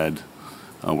Batson said,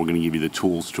 we're going to give you the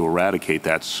tools to eradicate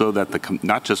that so that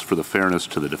not just for the fairness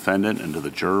to the defendant and to the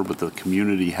juror, but the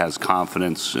community has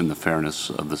confidence in the fairness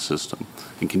of the system.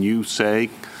 And can you say,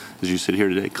 as you sit here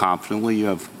today, confidently you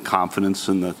have confidence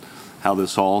in how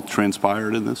this all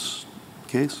transpired in this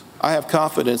case? I have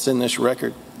confidence in this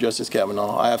record, Justice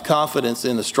Kavanaugh. I have confidence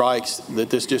in the strikes that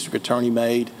this district attorney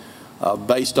made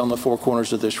based on the 4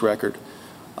 corners of this record.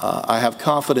 I have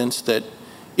confidence that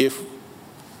if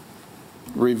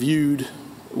reviewed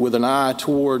with an eye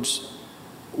towards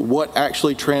what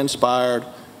actually transpired,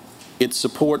 it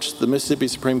supports the Mississippi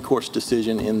Supreme Court's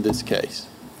decision in this case.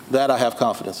 That I have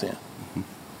confidence in. Mm-hmm.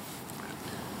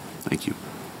 Thank you.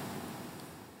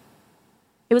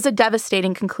 It was a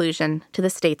devastating conclusion to the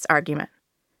state's argument.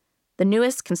 The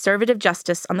newest conservative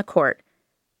justice on the court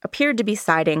appeared to be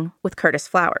siding with Curtis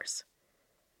Flowers.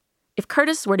 If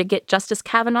Curtis were to get Justice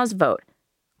Kavanaugh's vote,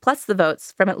 plus the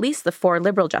votes from at least the 4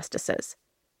 liberal justices,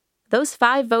 those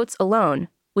 5 votes alone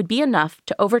would be enough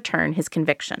to overturn his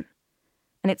conviction.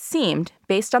 And it seemed,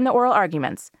 based on the oral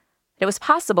arguments, that it was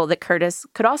possible that Curtis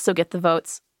could also get the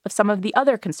votes of some of the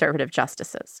other conservative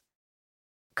justices.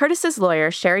 Curtis's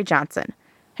lawyer, Sherry Johnson,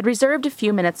 had reserved a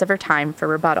few minutes of her time for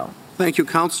rebuttal. Thank you,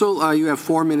 counsel. You have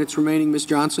 4 minutes remaining, Ms.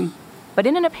 Johnson. But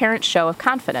in an apparent show of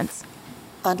confidence,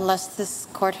 unless this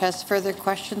court has further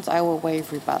questions, I will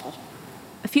waive rebuttal.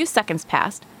 A few seconds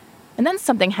passed, and then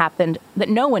something happened that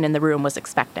no one in the room was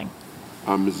expecting.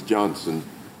 Ms. Johnson.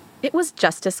 It was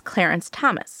Justice Clarence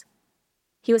Thomas.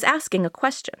 He was asking a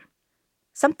question,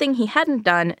 something he hadn't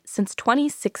done since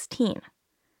 2016.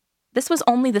 This was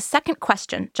only the 2nd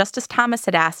question Justice Thomas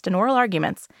had asked in oral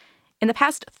arguments in the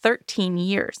past 13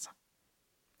 years.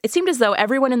 It seemed as though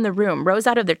everyone in the room rose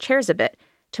out of their chairs a bit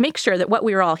to make sure that what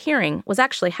we were all hearing was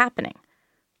actually happening.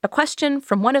 A question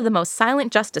from one of the most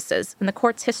silent justices in the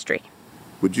court's history.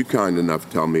 Would you kind enough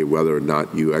tell me whether or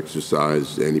not you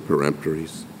exercised any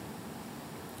peremptories?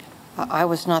 I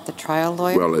was not the trial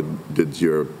lawyer. Well,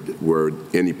 were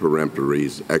any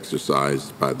peremptories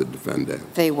exercised by the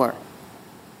defendant? They were.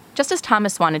 Justice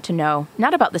Thomas wanted to know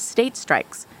not about the state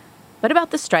strikes, but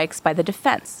about the strikes by the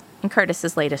defense in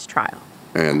Curtis's latest trial.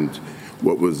 And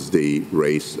what was the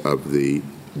race of the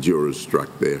jurors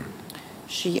struck there?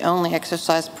 She only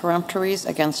exercised peremptories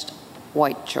against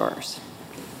white jurors.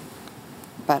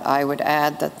 But I would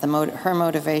add that her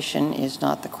motivation is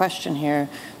not the question here.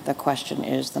 The question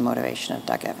is the motivation of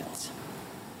Doug Evans.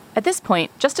 At this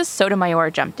point, Justice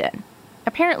Sotomayor jumped in,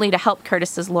 apparently to help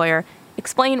Curtis's lawyer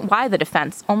explain why the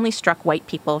defense only struck white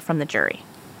people from the jury.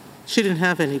 She didn't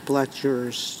have any black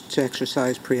jurors to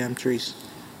exercise peremptories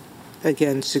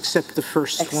against, except the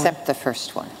first one. Except the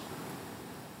first one.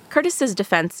 Curtis's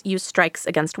defense used strikes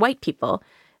against white people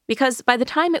because by the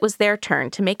time it was their turn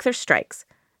to make their strikes,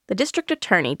 the district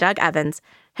attorney, Doug Evans,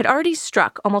 had already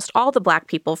struck almost all the black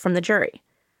people from the jury.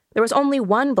 There was only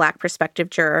one black prospective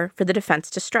juror for the defense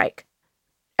to strike.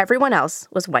 Everyone else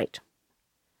was white.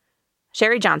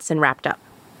 Sherry Johnson wrapped up.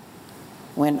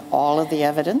 When all of the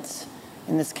evidence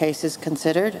in this case is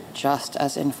considered, just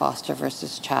as in Foster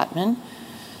versus Chapman,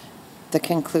 the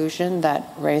conclusion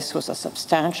that race was a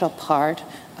substantial part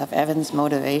of Evans'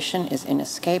 motivation is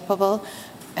inescapable,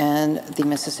 and the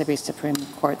Mississippi Supreme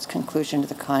Court's conclusion to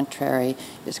the contrary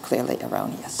is clearly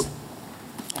erroneous.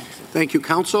 Thank you,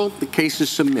 counsel. The case is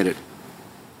submitted.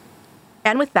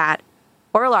 And with that,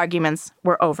 oral arguments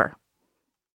were over.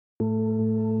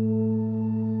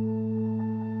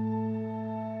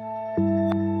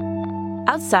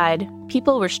 Outside,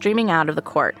 people were streaming out of the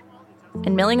court.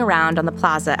 and milling around on the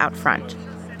plaza out front.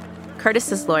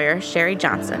 Curtis's lawyer, Sherry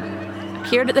Johnson,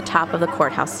 appeared at the top of the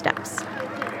courthouse steps.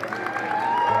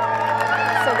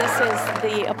 So this is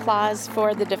the applause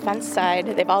for the defense side.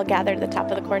 They've all gathered at the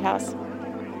top of the courthouse.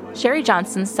 Sherry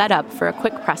Johnson set up for a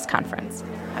quick press conference.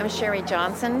 I'm Sherry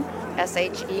Johnson,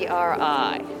 SHERI.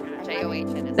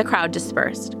 JOHN. The crowd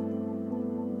dispersed.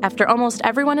 After almost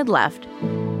everyone had left,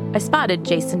 I spotted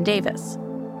Jason Davis,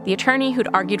 the attorney who'd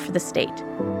argued for the state.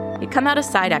 He'd come out a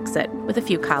side exit with a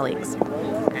few colleagues.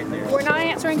 We're not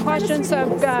answering questions, so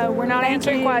go. We're not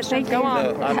answering questions. Go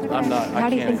on. No, I'm not. I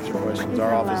can't answer questions.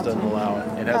 Our office doesn't allow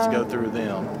it. It has to go through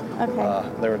them.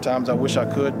 Okay. There are times I wish I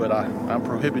could, but I'm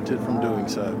prohibited from doing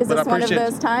so. Is but this one of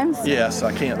those times? Yes,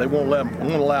 I can't. They won't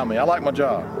allow me. I like my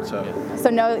job, so. So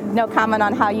no comment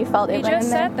on how you felt it went in there? You just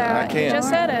said that. I can't. You just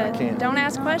said it. I can't. Don't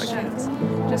ask questions.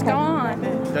 Just go on.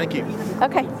 Thank you.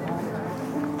 Okay.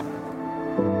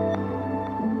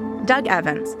 Doug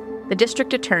Evans, the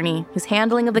district attorney whose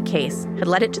handling of the case had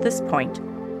led it to this point,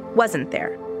 wasn't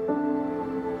there.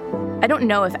 I don't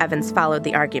know if Evans followed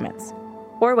the arguments,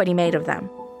 or what he made of them.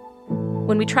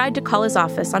 When we tried to call his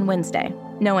office on Wednesday,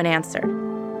 no one answered.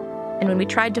 And when we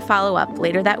tried to follow up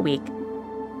later that week,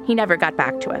 he never got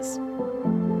back to us.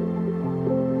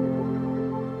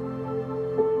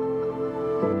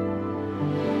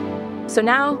 So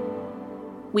now,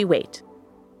 we wait.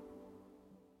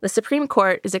 The Supreme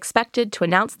Court is expected to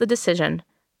announce the decision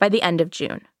by the end of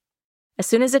June. As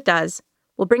soon as it does,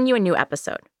 we'll bring you a new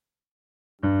episode.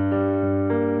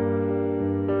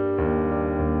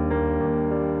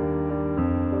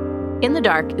 In the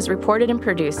Dark is reported and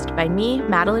produced by me,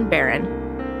 Madeline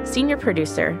Barron, senior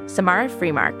producer Samara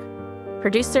Freemark,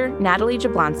 producer Natalie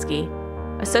Jablonski,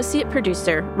 associate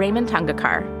producer Raymond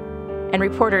Tungakar, and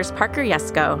reporters Parker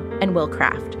Yesko and Will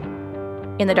Kraft.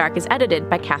 In the Dark is edited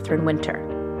by Catherine Winter.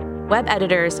 Web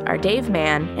editors are Dave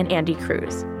Mann and Andy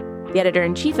Cruz. The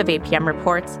editor-in-chief of APM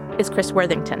Reports is Chris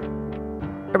Worthington.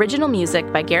 Original music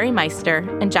by Gary Meister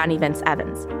and Johnny Vince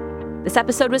Evans. This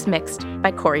episode was mixed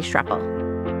by Corey Schreppel.